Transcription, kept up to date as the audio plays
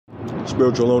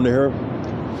Spiritual owner here.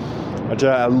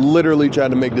 I literally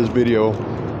tried to make this video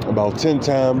about 10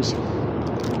 times.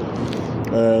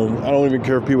 And I don't even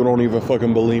care if people don't even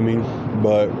fucking believe me.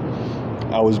 But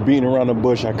I was beating around the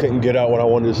bush. I couldn't get out what I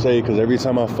wanted to say because every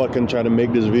time I fucking try to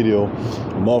make this video,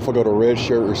 a motherfucker with a red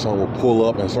shirt or something will pull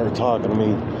up and start talking to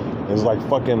me. It's like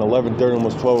fucking 11:30,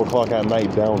 almost 12 o'clock at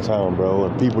night downtown, bro.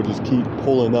 And people just keep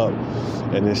pulling up.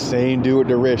 And this same dude with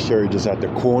the red shirt just at the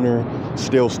corner,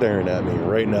 still staring at me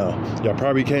right now. Y'all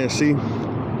probably can't see,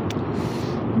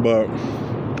 but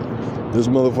this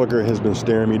motherfucker has been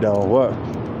staring me down. What?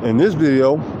 In this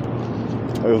video,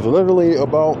 it was literally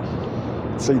about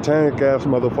satanic ass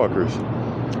motherfuckers.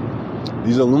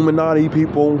 These Illuminati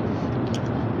people,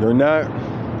 they're not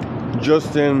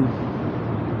just in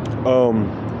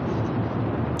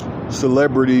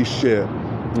celebrity shit.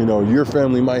 You know, your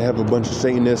family might have a bunch of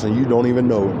Satanists and you don't even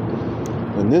know it.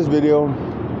 And this video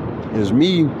is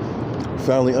me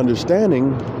finally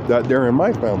understanding that they're in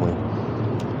my family.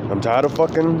 I'm tired of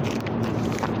fucking...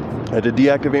 I had to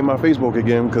deactivate my Facebook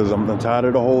again because I'm tired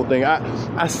of the whole thing.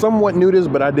 I somewhat knew this,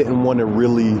 but I didn't want to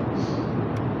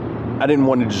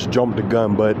just jump the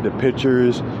gun. But the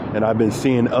pictures, and I've been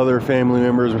seeing other family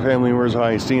members who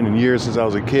I ain't seen in years since I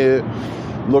was a kid,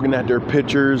 looking at their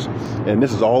pictures, and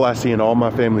this is all I see in all my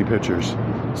family pictures.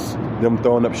 Them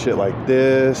throwing up shit like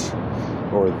this,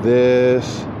 or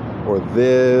this, or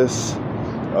this,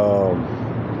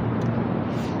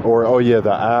 or oh yeah,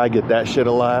 the eye, I get that shit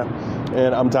a lot.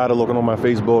 And I'm tired of looking on my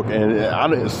Facebook,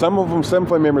 and some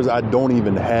family members I don't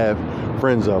even have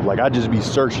friends of. Like, I just be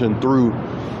searching through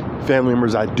family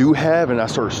members I do have, and I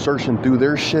start searching through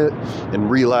their shit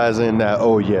and realizing that,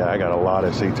 oh yeah, I got a lot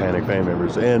of satanic family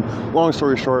members. And long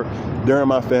story short, they're in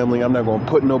my family. I'm not going to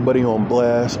put nobody on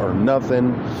blast or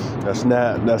nothing. That's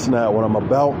not what I'm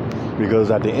about,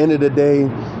 because at the end of the day,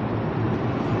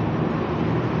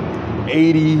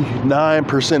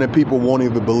 89% of people won't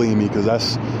even believe me, because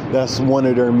that's one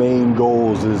of their main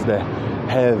goals, is to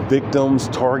have victims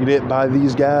targeted by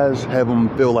these guys, have them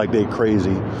feel like they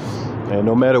crazy. And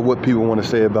no matter what people want to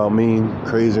say about me,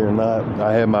 crazy or not,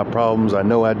 I have my problems. I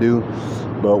know I do.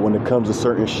 But when it comes to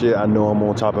certain shit, I know I'm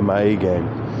on top of my A game.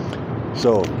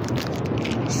 So,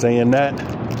 saying that,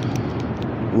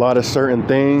 a lot of certain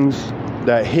things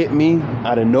that hit me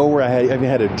out of nowhere, I even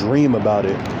had a dream about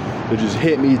it. It just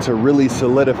hit me to really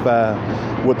solidify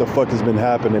what the fuck has been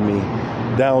happening to me,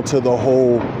 down to the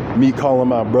whole me calling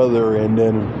my brother and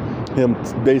then him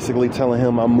basically telling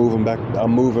him I'm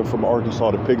moving from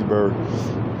Arkansas to Pittsburgh.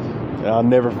 And I'll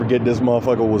never forget, this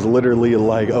motherfucker was literally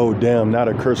like, oh damn, now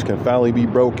the curse can finally be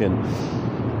broken.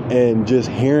 And just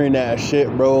hearing that shit,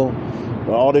 bro,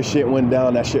 when all this shit went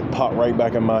down, that shit popped right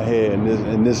back in my head.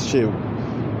 And this shit,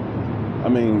 I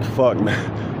mean, fuck,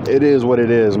 man. It is what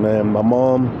it is, man. My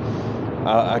mom,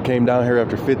 I came down here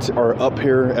up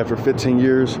here after 15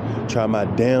 years, trying my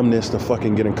damnness to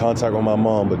fucking get in contact with my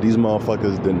mom, but these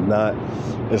motherfuckers did not.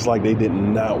 It's like they did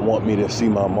not want me to see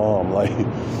my mom, like,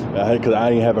 because I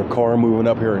didn't have a car moving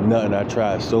up here or nothing. I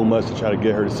tried so much to try to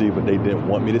get her to see, but they didn't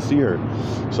want me to see her.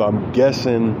 So I'm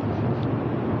guessing,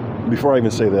 before I even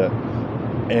say that,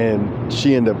 and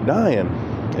she ended up dying,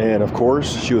 and of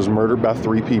course she was murdered by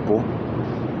 3 people,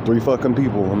 3 fucking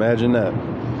people. Imagine that.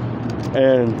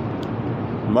 And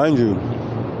mind you,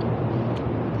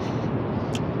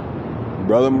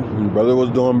 brother was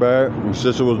doing bad, and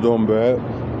sister was doing bad,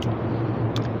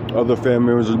 other family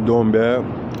members were doing bad.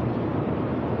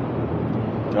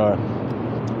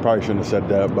 Probably shouldn't have said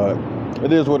that, but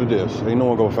it is what it is. Ain't no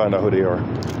one gonna find out who they are.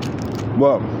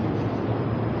 Well,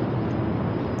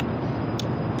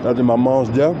 after my mom's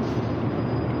death,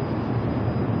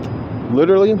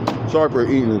 literally, sorry for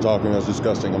eating and talking, that's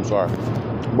disgusting, I'm sorry.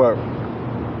 But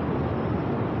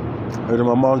after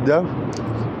my mom's death,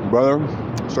 brother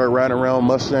started riding around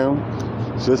Mustang.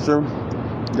 Sister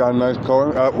got a nice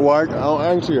car. I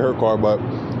didn't see her car, but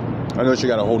I know she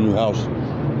got a whole new house.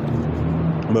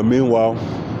 But meanwhile,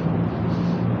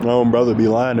 my own brother be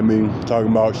lying to me, talking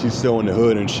about she's still in the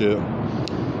hood and shit.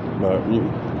 But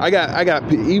I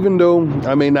got, even though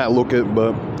I may not look it,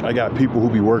 but I got people who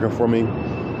be working for me.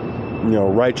 You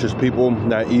know, righteous people,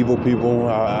 not evil people.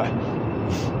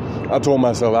 I told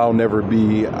myself I'll never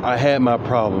be. I had my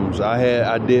problems.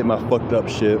 I did my fucked up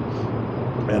shit,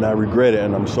 and I regret it,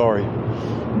 and I'm sorry.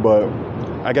 But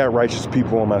I got righteous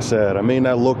people on my side. I may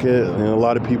not look at, and a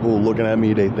lot of people looking at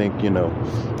me, they think, you know,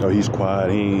 oh, he's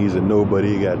quiet, he's a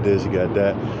nobody, he got this, he got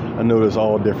that. I know there's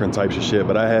all different types of shit,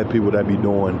 but I had people that be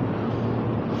doing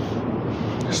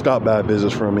stop by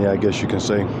business from me, I guess you can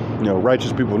say. You know,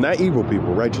 righteous people, not evil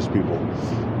people, righteous people.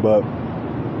 But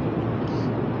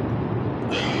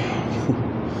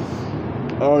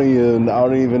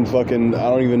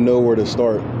don't even know where to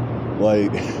start.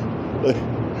 Like,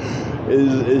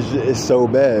 it's so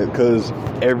bad, because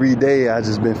every day I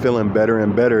just been feeling better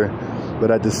and better,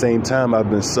 but at the same time I've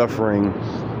been suffering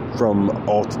from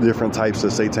all different types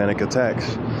of satanic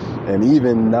attacks. And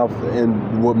even now,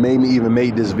 and what made me even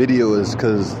make this video is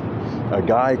because a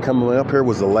guy coming up here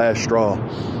was the last straw.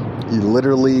 He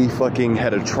literally fucking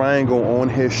had a triangle on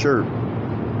his shirt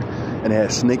and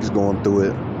had snakes going through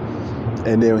it.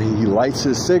 And then he lights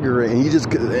his cigarette, and he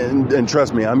just, and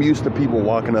trust me, I'm used to people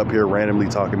walking up here randomly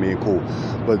talking to me and cool.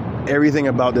 But everything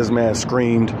about this man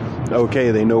screamed,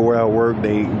 okay, they know where I work.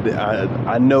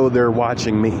 I know they're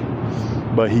watching me.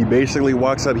 But he basically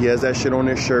walks up, he has that shit on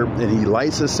his shirt, and he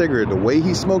lights a cigarette. The way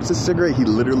he smokes a cigarette, he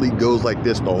literally goes like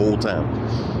this the whole time.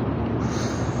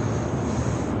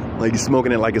 Like he's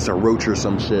smoking it like it's a roach or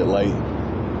some shit. Like,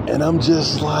 and I'm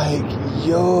just like,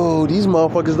 yo, these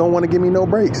motherfuckers don't want to give me no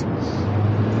breaks.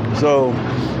 So,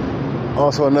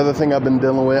 also another thing I've been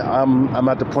dealing with, I'm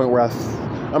at the point where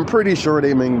I'm pretty sure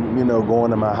they've been,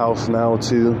 going to my house now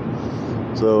too.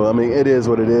 So, I mean, it is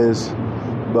what it is.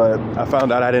 But I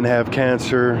found out I didn't have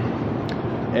cancer.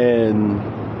 And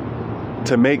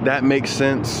to make that make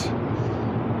sense,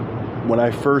 when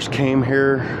I first came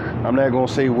here, I'm not going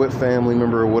to say what family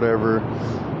member or whatever,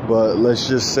 but let's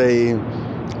just say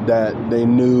that they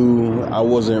knew I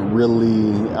wasn't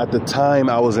really, at the time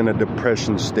I was in a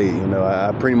depression state.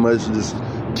 I pretty much just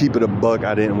keep it a buck.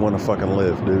 I didn't want to fucking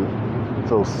live, dude.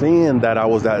 So seeing that I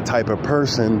was that type of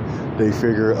person, they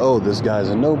figure, oh, this guy's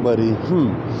a nobody.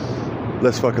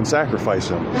 Let's fucking sacrifice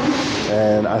him.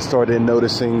 And I started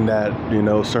noticing that,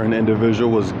 certain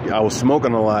individual I was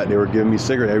smoking a lot. They were giving me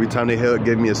cigarette. Every time they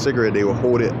gave me a cigarette, they would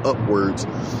hold it upwards,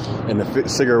 and the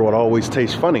cigarette would always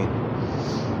taste funny.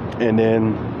 And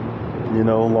then,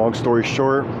 long story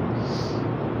short,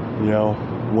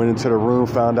 went into the room,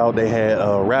 found out they had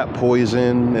rat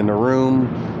poison in the room.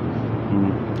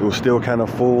 It was still kind of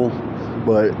full,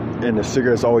 and the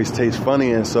cigarettes always taste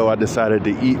funny, and so I decided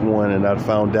to eat one, and I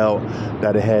found out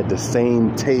that it had the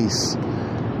same taste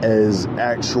as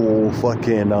actual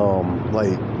fucking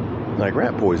like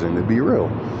rat poison, to be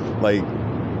real. Like,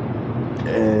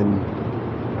 and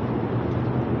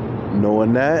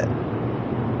knowing that,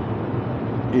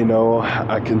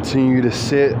 I continue to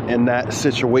sit in that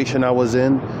situation I was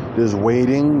in, just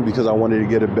waiting, because I wanted to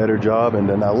get a better job. And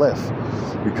then I left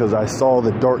because I saw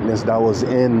the darkness that was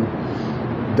in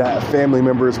that family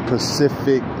member's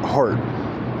Pacific heart,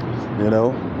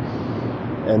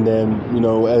 and then,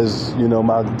 as,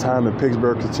 my time in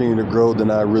Pittsburgh continued to grow,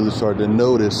 then I really started to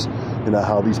notice,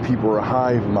 how these people are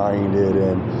hive-minded.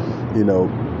 And,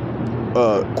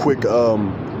 quick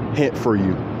hint for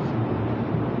you.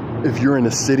 If you're in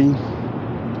a city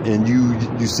and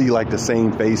you see like the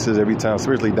same faces every time,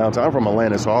 especially downtown. I'm from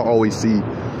Atlanta, so I always see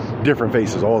different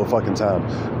faces all the fucking time.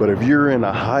 But if you're in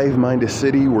a hive-minded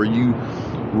city where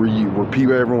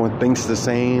people, everyone thinks the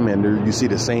same, and you see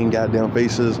the same goddamn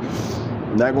faces,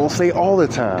 I'm not gonna say all the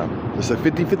time. It's a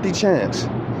 50-50 chance,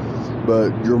 but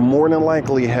you're more than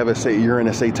likely you're in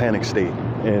a satanic state,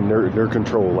 and they're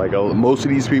controlled. Like most of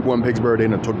these people in Pittsburgh, they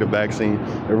done took the vaccine.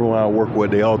 Everyone I work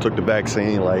with, they all took the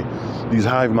vaccine. Like these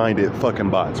hive-minded fucking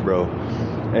bots, bro.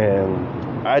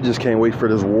 And I just can't wait for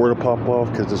this war to pop off,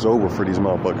 because it's over for these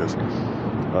motherfuckers.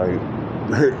 Like,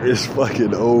 it's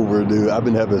fucking over, dude. I've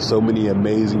been having so many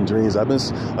amazing dreams. I've been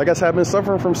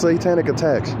suffering from satanic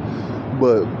attacks,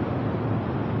 but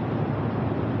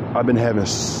I've been having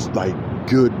like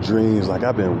good dreams. Like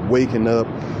I've been waking up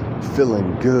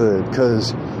feeling good,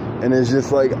 and it's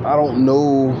just like, I don't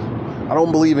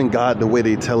believe in God the way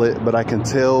they tell it, but I can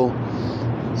tell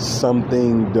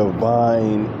something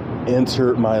divine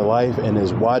entered my life and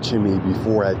is watching me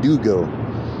before I do go.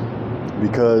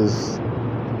 Because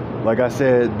like I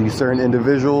said, these certain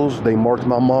individuals, they marked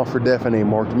my mom for death, and they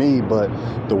marked me, but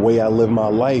the way I live my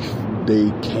life, they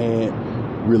can't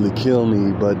really kill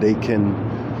me, but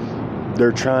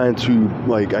they're trying to,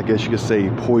 like, I guess you could say,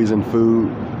 poison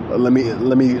food. Let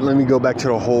me go back to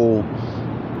the whole,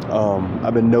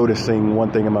 I've been noticing one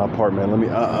thing in my apartment. I'm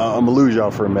gonna lose y'all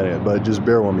for a minute, but just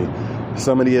bear with me.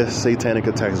 Some of the satanic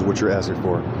attacks is what you're asking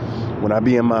for. When I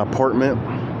be in my apartment,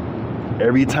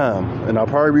 every time, and I'll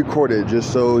probably record it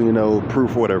just so,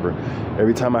 proof, whatever.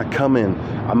 Every time I come in,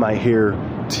 I might hear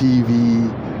TV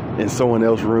in someone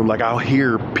else's room. Like, I'll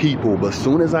hear people, but as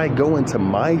soon as I go into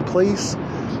my place,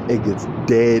 it gets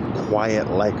dead quiet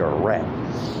like a rat.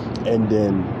 And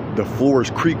then the floors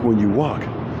creak when you walk.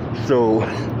 So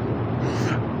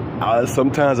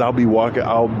sometimes I'll be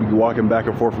walking back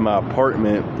and forth from my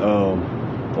apartment.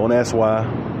 Don't ask why.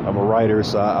 I'm a writer,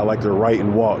 so I like to write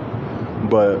and walk.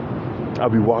 But I'll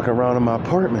be walking around in my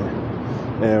apartment,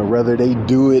 and whether they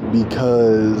do it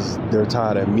because they're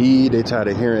tired of me, they tired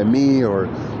of hearing me, or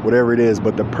whatever it is,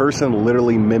 but the person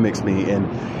literally mimics me. And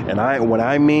when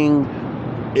I mean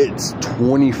it's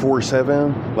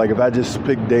 24/7, like if I just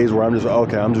pick days where I'm just,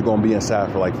 okay, I'm just going to be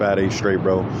inside for like 5 days straight,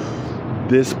 bro.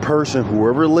 This person,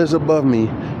 whoever lives above me,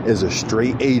 is a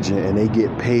straight agent, and they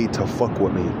get paid to fuck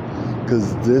with me.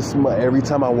 Because every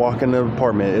time I walk in the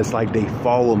apartment, it's like they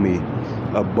follow me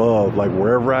above. Like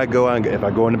wherever I go, if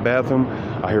I go in the bathroom,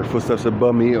 I hear footsteps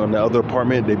above me. On the other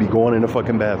apartment, they be going in the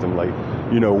fucking bathroom, like,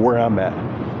 you know, where I'm at.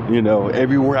 You know,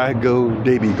 everywhere I go,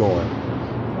 they be going.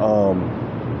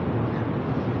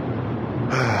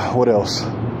 What else?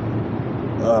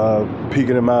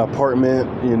 Peeking in my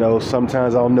apartment, you know,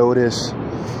 sometimes I'll notice,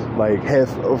 like,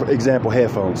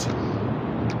 headphones.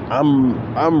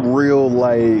 I'm real,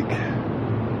 like,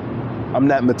 I'm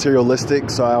not materialistic,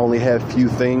 so I only have few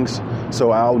things.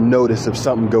 So I'll notice if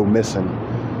something go missing.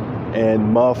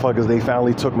 And motherfuckers, they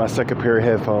finally took my second pair of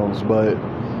headphones, but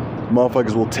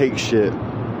motherfuckers will take shit.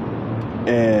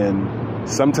 And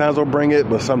sometimes they'll bring it,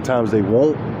 but sometimes they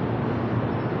won't.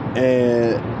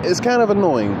 And it's kind of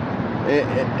annoying.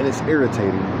 And it's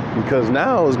irritating, because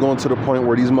now it's going to the point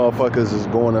where these motherfuckers is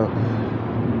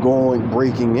going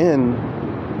breaking in.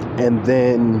 And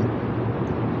then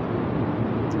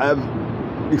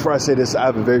before I say this, I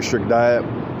have a very strict diet,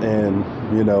 and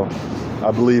you know,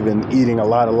 I believe in eating a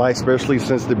lot of light, especially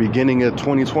since the beginning of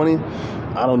 2020.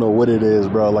 I don't know what it is,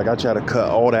 bro. Like, I try to cut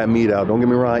all that meat out. Don't get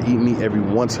me wrong, I eat meat every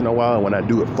once in a while, and when I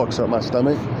do, it fucks up my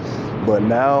stomach. But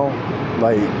now,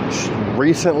 like,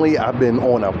 recently, I've been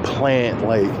on a plant,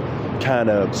 like, kind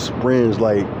of springe,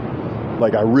 like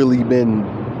I really been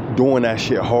doing that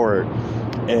shit hard.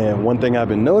 And one thing I've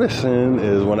been noticing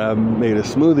is when I made a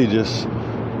smoothie just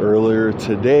earlier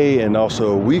today and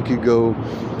also a week ago,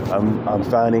 I'm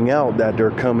finding out that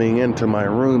they're coming into my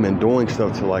room and doing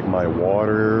stuff to, like, my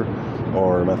water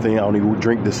or my thing. I don't even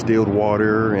drink distilled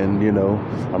water, and, you know,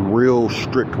 I'm real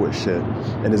strict with shit,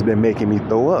 and it's been making me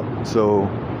throw up. So,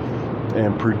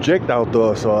 and projectile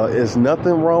throw up, so it's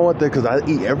nothing wrong with it, because I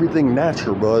eat everything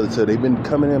natural, bro. So they've been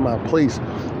coming in my place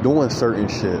doing certain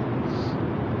shit.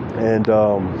 And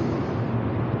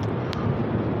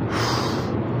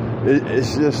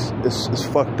it's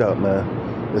fucked up, man.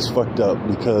 It's fucked up,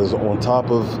 because on top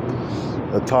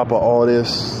of all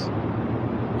this,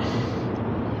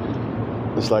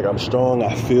 it's like I'm strong,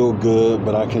 I feel good,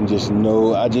 but I just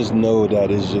know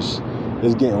that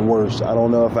it's getting worse. I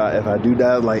don't know if I do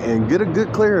that, like, and get a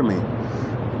good clear of me,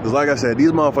 because like I said,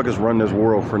 these motherfuckers run this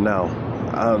world for now.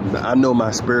 I know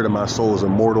my spirit and my soul is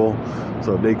immortal,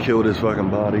 so if they kill this fucking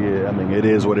body, I mean, it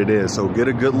is what it is. So get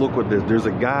a good look with this. There's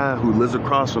a guy who lives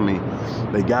across from me.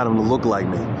 They got him to look like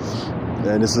me.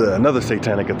 And this is another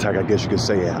satanic attack, I guess you could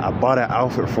say. I bought an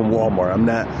outfit from Walmart.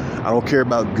 I don't care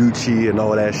about Gucci and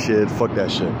all that shit. Fuck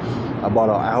that shit. I bought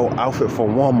an outfit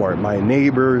from Walmart. My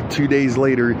neighbor, 2 days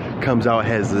later, comes out,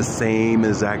 has the same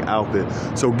exact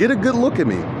outfit. So get a good look at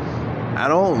me.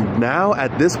 Now,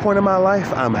 at this point in my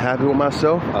life, I'm happy with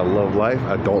myself. I love life.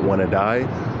 I don't want to die.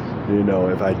 You know,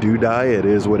 if I do die, it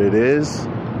is what it is.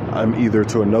 I'm either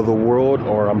to another world,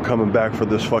 or I'm coming back for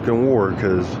this fucking war,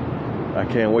 because I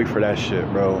can't wait for that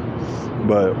shit, bro.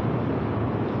 But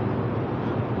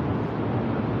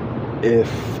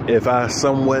if I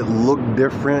somewhat look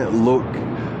different,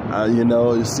 you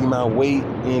know, you see my weight,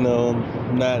 you know,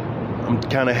 I'm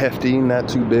kind of hefty, not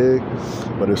too big.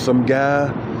 But if some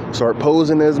guy start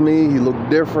posing as me, he look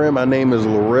different. My name is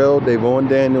Laurel Davon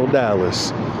Daniel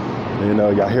Dallas. You know,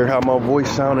 y'all hear how my voice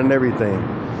sound and everything.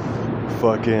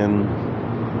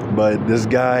 But this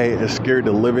guy is scared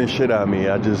the living shit out of me.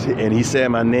 And he said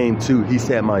my name too. He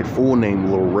said my full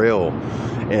name, Laurel.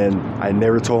 And I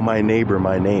never told my neighbor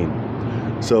my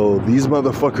name. So these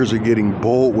motherfuckers are getting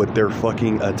bold with their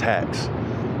fucking attacks.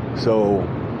 So,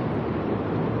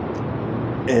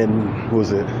 and what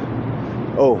was it?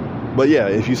 Oh, but yeah,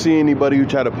 if you see anybody who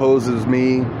try to pose as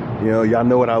me, you know, y'all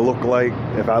know what I look like.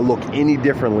 If I look any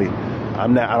differently, I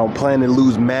don't plan to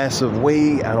lose massive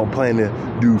weight. I don't plan to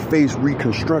do face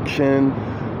reconstruction,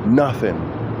 nothing.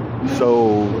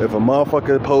 So if a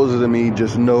motherfucker poses at me,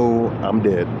 just know I'm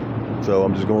dead. So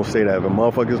I'm just going to say that. If a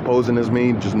motherfucker's posing as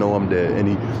me, just know I'm dead.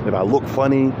 And if I look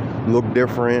funny, look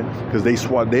different, because they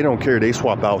don't care. They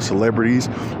swap out celebrities,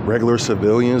 regular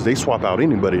civilians. They swap out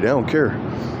anybody. They don't care.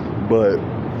 But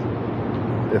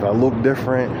if I look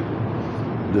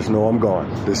different, just know I'm gone.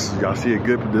 Y'all see it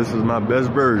good. This is my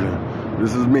best version.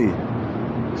 This is me.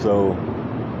 So,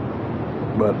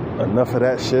 but enough of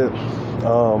that shit.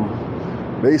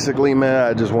 Basically, man,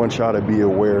 I just want y'all to be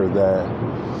aware that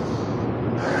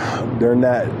they're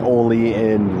not only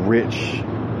in rich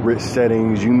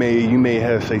settings. You may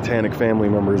have satanic family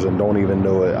members and don't even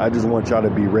know it. I just want y'all to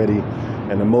be ready.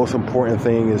 And the most important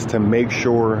thing is to make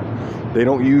sure they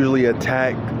don't usually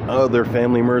attack other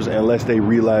family members unless they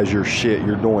realize you're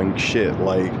doing shit.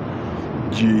 Like,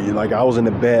 gee, like I was in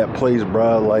a bad place,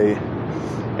 bro. Like,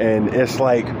 and it's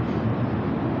like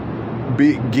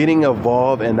getting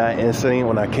involved in that incident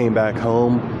when I came back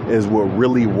home is what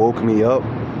really woke me up.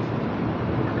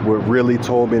 What really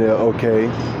told me that, okay,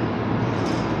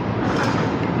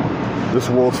 this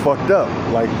world's fucked up.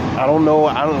 Like, I don't know.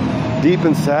 Deep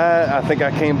inside, I think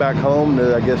I came back home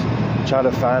to, I guess, try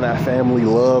to find that family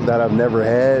love that I've never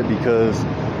had because,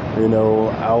 you know,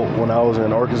 out when I was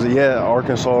in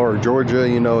Arkansas or Georgia,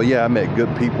 you know, I met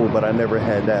good people, but I never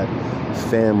had that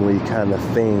family kind of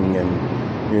thing.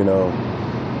 And, you know,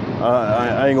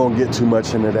 I ain't gonna get too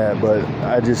much into that, but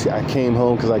I came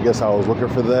home because I guess I was looking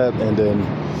for that. And then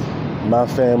my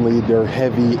family, they're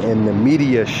heavy in the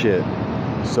media shit.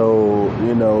 So,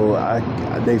 you know,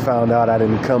 they found out I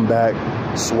didn't come back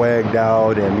swagged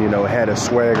out and, you know, had a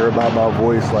swagger about my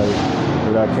voice. Like,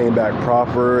 you know, I came back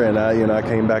proper, and I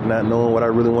came back not knowing what I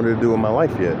really wanted to do in my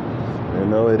life yet. You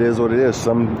know, it is what it is.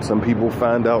 Some people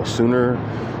find out sooner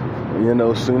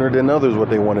than others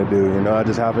what they want to do. You know, I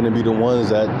just happened to be the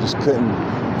ones that just couldn't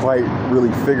quite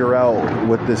really figure out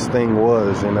what this thing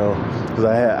was, you know, because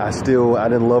I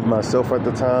didn't love myself at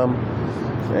the time.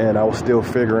 And I was still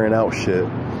figuring out shit.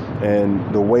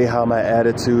 And the way how my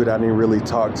attitude, I didn't really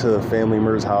talk to family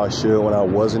members how I should when I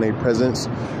was in a presence.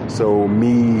 So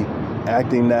me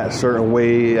acting that certain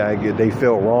way, they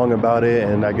felt wrong about it.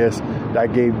 And I guess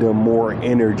that gave them more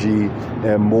energy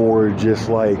and more just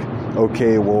like,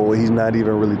 okay, well, he's not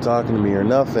even really talking to me or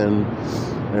nothing.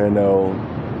 You know,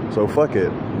 so fuck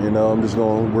it. You know,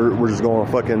 we're just going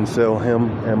to fucking sell him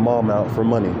and mom out for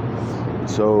money.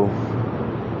 So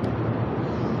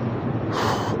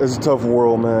it's a tough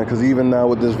world, man, because even now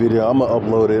with this video, I'm going to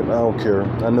upload it. I don't care.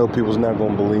 I know people's not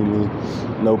going to believe me.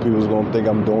 I know people's going to think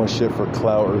I'm doing shit for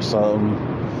clout or something.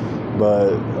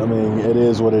 But, I mean, it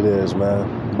is what it is,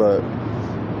 man. But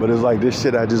it's like this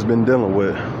shit I just been dealing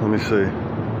with. Let me see.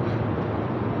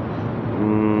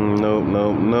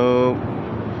 Nope.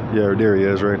 Yeah, there he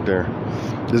is right there.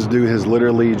 This dude has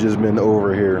literally just been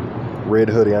over here. Red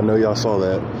hoodie, I know y'all saw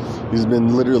that. He's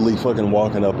been literally fucking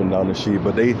walking up and down the street.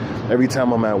 But every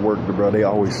time I'm at work, bro, they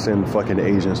always send fucking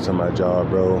agents to my job,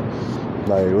 bro.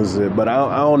 Like, it was it. But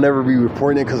I'll never be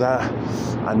reporting it because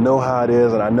I know how it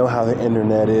is and I know how the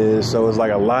internet is. So it's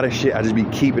like a lot of shit I just be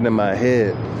keeping in my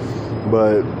head.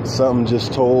 But something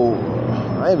just told,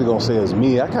 I ain't even gonna say it's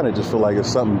me. I kind of just feel like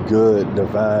it's something good,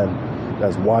 divine,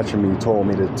 that's watching me told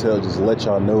me to just let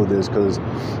y'all know this, because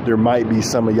there might be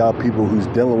some of y'all people who's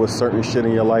dealing with certain shit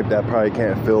in your life that probably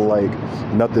can't feel like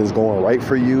nothing's going right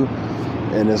for you.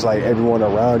 And it's like everyone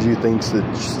around you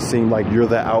seem like you're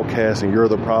the outcast and you're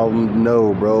the problem.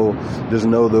 No, bro. Just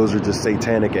know those are just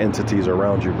satanic entities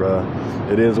around you, bro.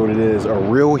 It is what it is. A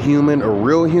real human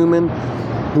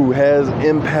who has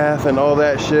empath and all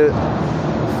that shit,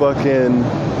 fucking,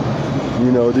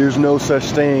 you know, there's no such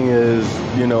thing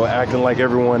as, you know, acting like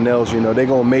everyone else. You know, they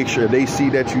gonna make sure, they see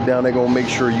that you down, they gonna make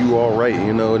sure you all right.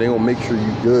 You know, they gonna make sure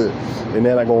you good. And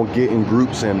then I gonna get in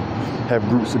groups and have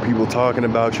groups of people talking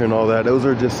about you and all that. Those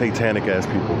are just satanic ass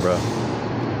people, bro.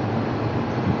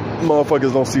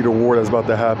 Motherfuckers don't see the war that's about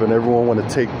to happen. Everyone want to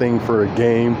take things for a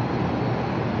game,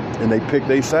 and they pick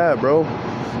their side, bro.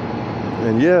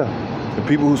 And yeah, the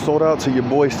people who sold out to your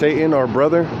boy Satan, our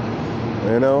brother,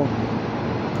 you know.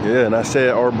 Yeah, and I said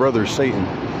our brother Satan.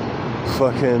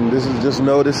 Fucking, this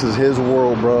is his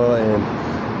world, bro.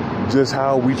 And just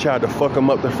how we tried to fuck him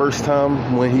up the first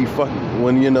time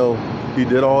when you know, he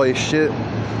did all his shit,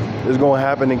 it's gonna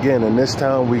happen again. And this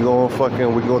time we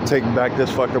gonna take back this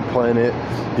fucking planet.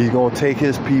 He's gonna take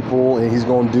his people and he's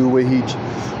gonna do what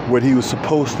he was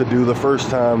supposed to do the first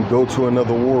time, go to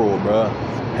another world, bro.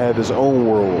 Have his own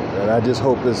world. And I just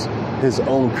hope it's his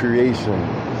own creation,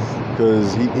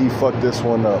 because he fucked this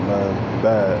one up, man,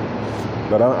 bad.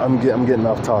 But I'm getting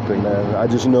off topic, man. I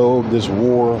just know this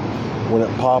war, when it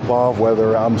pop off,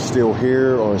 whether I'm still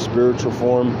here or in spiritual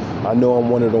form, I know I'm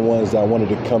one of the ones that wanted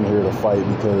to come here to fight,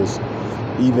 because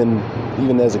even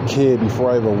as a kid,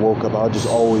 before I even woke up, I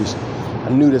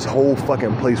knew this whole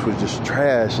fucking place was just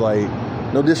trash. Like,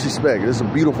 no disrespect, it's a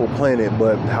beautiful planet,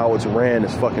 but how it's ran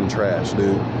is fucking trash,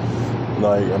 dude.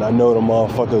 Like, and I know the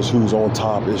motherfuckers who's on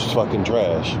top is fucking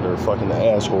trash. They're fucking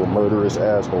asshole, murderous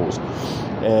assholes.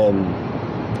 And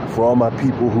for all my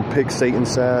people who pick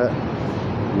Satan's side,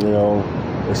 you know,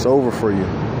 it's over for you.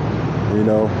 You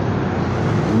know,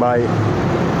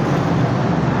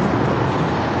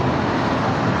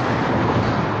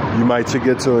 You might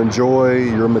get to enjoy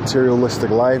your materialistic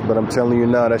life, but I'm telling you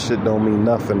now, that shit don't mean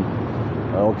nothing.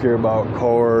 I don't care about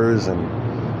cars, and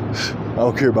I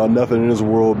don't care about nothing in this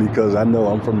world, because I know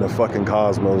I'm from the fucking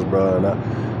cosmos, bro.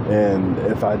 And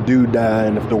if I do die,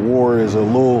 and if the war is a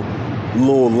little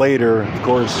later, of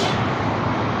course,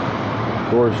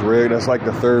 red. That's like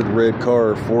the third red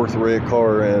car, fourth red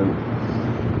car, and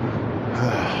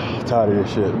tired of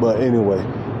this shit. But anyway,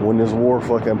 when this war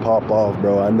fucking pop off,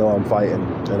 bro, I know I'm fighting,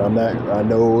 and I'm not. I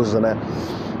know.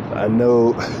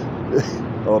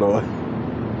 Hold on.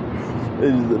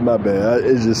 My bad.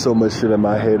 It's just so much shit in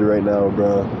my head right now,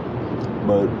 bro.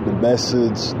 But the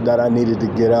message that I needed to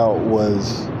get out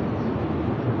was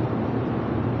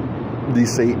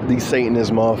these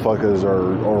Satanist motherfuckers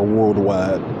are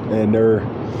worldwide, and they're,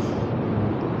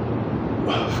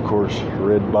 of course,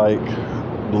 red bike,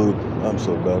 blue. I'm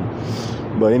so dumb.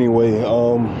 But anyway,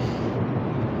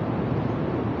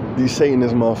 these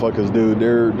Satanist motherfuckers, dude,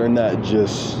 they're not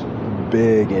just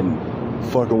big and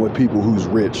fucking with people who's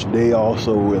rich. They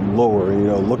also in lower,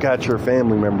 look at your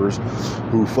family members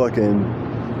who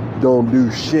fucking don't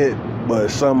do shit, but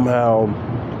somehow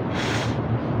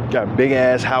got big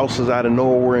ass houses out of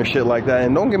nowhere and shit like that.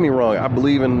 And don't get me wrong, I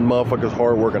believe in motherfuckers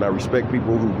hard work, and I respect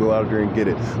people who go out there and get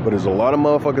it. But there's a lot of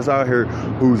motherfuckers out here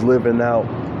who's living out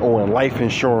on life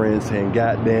insurance and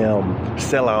goddamn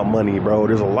sellout money, bro.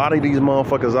 There's a lot of these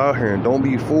motherfuckers out here, and don't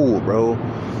be fooled, bro.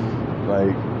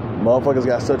 Like, motherfuckers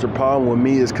got such a problem with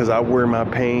me is because I wear my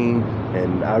pain,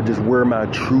 and I just wear my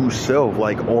true self,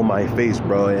 like, on my face,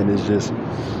 bro. And it's just,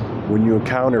 when you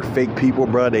encounter fake people,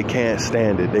 bro, they can't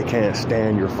stand it. They can't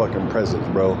stand your fucking presence,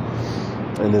 bro.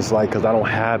 And it's like, because I don't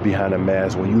hide behind a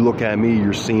mask. When you look at me,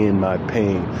 you're seeing my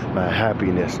pain, my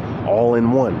happiness, all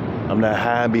in one. I'm not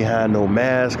hiding behind no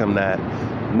mask. I'm not,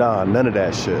 none of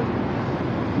that shit.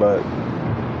 But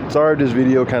sorry if this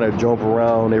video kind of jump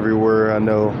around everywhere. I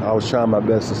know I was trying my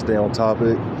best to stay on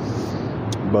topic,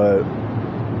 but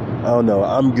I don't know.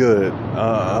 I'm good.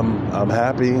 I'm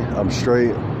happy. I'm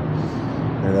straight.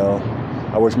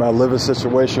 I wish my living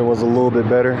situation was a little bit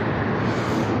better.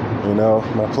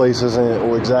 My place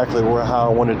isn't exactly how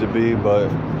I want it to be, but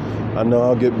I know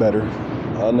I'll get better.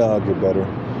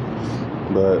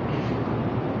 But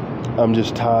I'm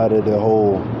just tired of the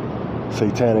whole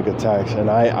satanic attacks, and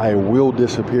I will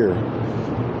disappear.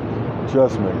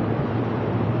 Trust me.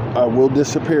 I will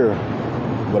disappear,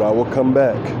 but I will come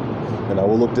back, and I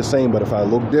will look the same. But if I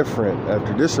look different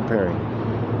after disappearing,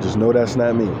 just know that's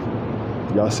not me.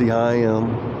 Y'all see how I am.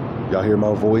 Y'all hear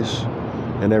my voice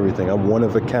and everything. I'm one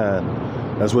of a kind.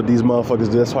 That's what these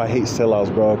motherfuckers do. That's why I hate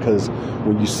sellouts, bro. Because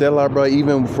when you sell out, bro,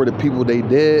 even for the people they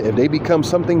did, if they become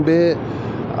something big,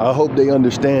 I hope they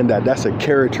understand that that's a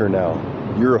character now.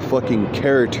 You're a fucking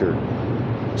character.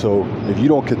 So if you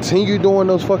don't continue doing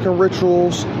those fucking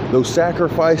rituals, those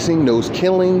sacrificing, those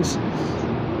killings,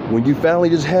 when you finally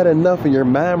just had enough and your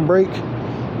mind break,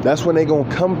 that's when they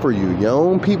gonna come for you. Your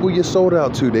own people you sold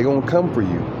out to, they gonna come for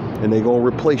you, and they gonna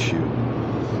replace you.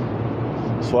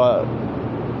 So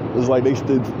it's like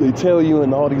they tell you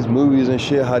in all these movies and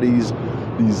shit how these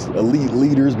elite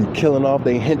leaders be killing off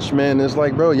their henchmen. It's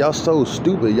like, bro, y'all so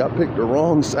stupid. Y'all picked the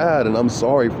wrong side, and I'm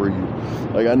sorry for you.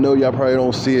 Like, I know y'all probably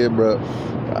don't see it, bro.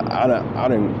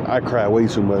 I cry way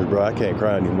too much, bro. I can't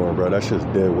cry anymore, bro. That shit's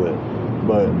dead wet.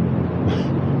 But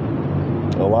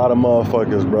a lot of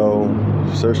motherfuckers, bro,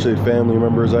 especially family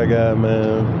members I got,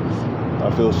 man, I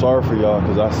feel sorry for y'all,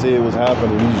 because I see it was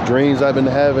happening. These dreams I've been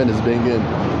having has been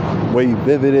getting way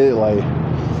vivid. Like,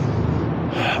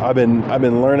 I've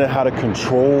been learning how to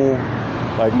control,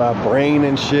 like, my brain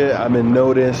and shit. I've been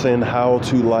noticing how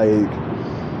to like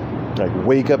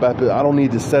wake up after. I don't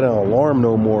need to set an alarm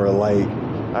no more. Like,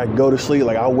 I go to sleep,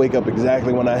 like, I'll wake up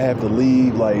exactly when I have to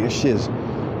leave. Like, it's just,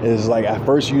 it's like, at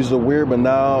first used to weird, but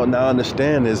now I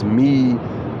understand it's me,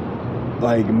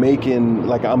 like, making,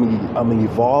 like, I'm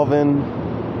evolving.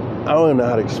 I don't know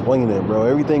how to explain it, bro.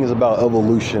 Everything is about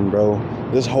evolution, bro.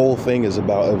 This whole thing is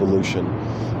about evolution.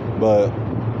 But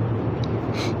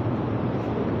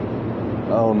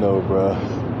I don't know, bro.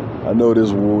 I know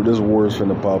this war is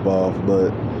finna pop off,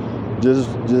 but just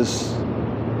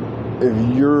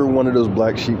if you're one of those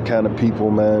black sheep kind of people,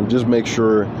 man, just make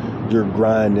sure you're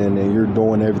grinding and you're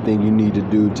doing everything you need to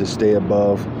do to stay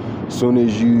above. As soon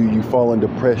as you fall in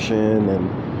depression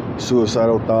and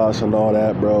suicidal thoughts and all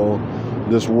that, bro,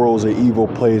 this world's an evil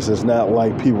place. It's not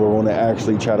like people are going to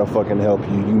actually try to fucking help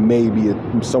you. You may be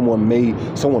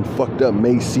someone fucked up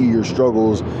may see your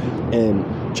struggles and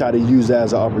try to use that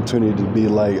as an opportunity to be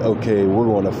like, okay, we're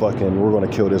going to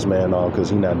kill this man off because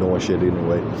he's not doing shit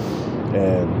anyway.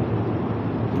 And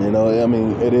You know, I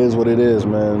mean, it is what it is,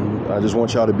 man. I just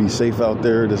want y'all to be safe out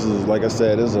there. This is, like I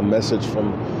said, this is a message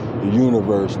from the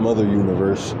universe, Mother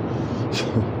Universe.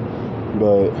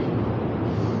 But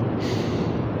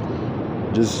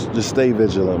just stay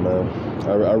vigilant, man.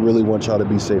 I really want y'all to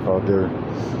be safe out there.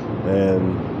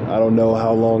 And I don't know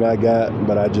how long I got,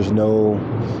 but I just know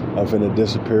I'm finna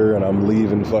disappear and I'm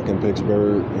leaving fucking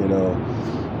Pittsburgh. You know,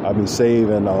 I've been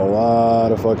saving a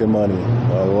lot of fucking money,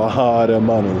 a lot of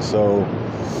money. So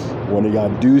when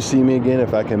y'all do see me again,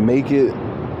 if I can make it,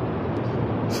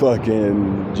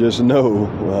 fucking just know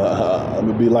I'm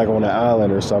gonna be like on an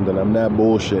island or something. I'm not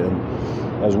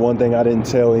bullshitting. That's one thing I didn't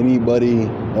tell anybody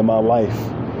in my life,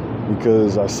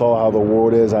 because I saw how the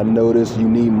world is. I noticed you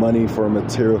need money for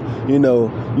material. You know,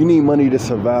 you need money to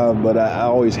survive, but I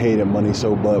always hated money.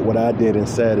 So, but what I did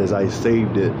instead is I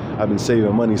saved it. I've been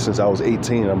saving money since I was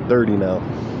 18. I'm 30 now.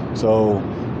 So,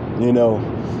 you know,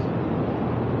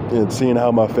 and seeing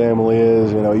how my family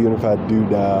is, you know, even if I do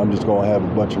die, I'm just going to have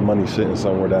a bunch of money sitting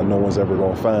somewhere that no one's ever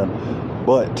going to find.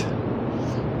 But,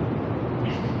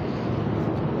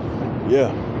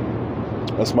 yeah,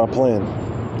 that's my plan.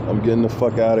 I'm getting the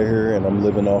fuck out of here and I'm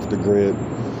living off the grid.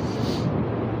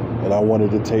 And I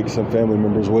wanted to take some family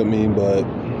members with me, but,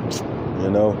 you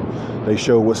know, they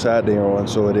show what side they're on,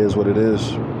 so it is what it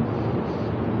is.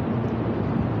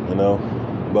 You know,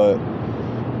 but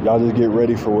y'all just get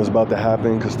ready for what's about to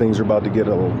happen, because things are about to get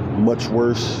much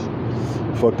worse.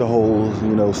 Fuck the whole,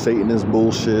 you know, Satanist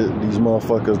bullshit. These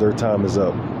motherfuckers, their time is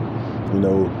up. You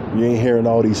know, you ain't hearing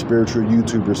all these spiritual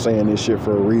YouTubers saying this shit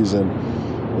for a reason.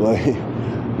 Like,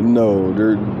 no,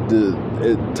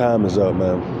 time is up,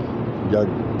 man. Y'all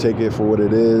take it for what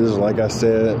it is. Like I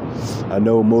said, I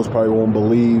know most probably won't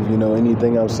believe, you know,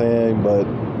 anything I'm saying, but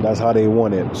that's how they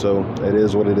want it. So it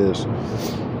is what it is,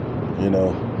 you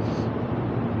know.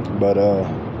 But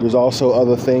there's also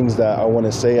other things that I want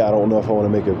to say. I don't know if I want to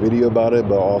make a video about it,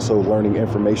 but also learning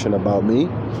information about me.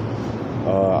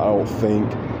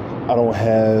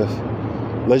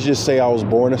 Let's just say I was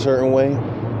born a certain way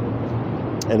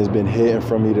and it's been hidden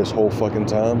from me this whole fucking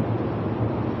time.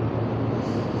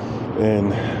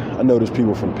 And I know there's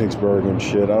people from Pittsburgh and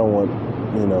shit. I don't want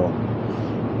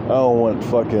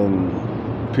fucking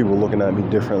people looking at me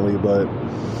differently, but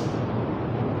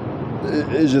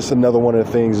it's just another one of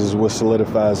the things is what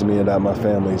solidifies me and that my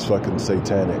family is fucking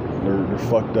satanic. They're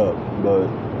fucked up. But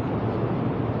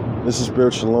this is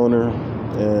Spiritual Loner,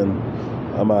 and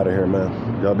I'm out of here, man.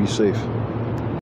 Y'all be safe.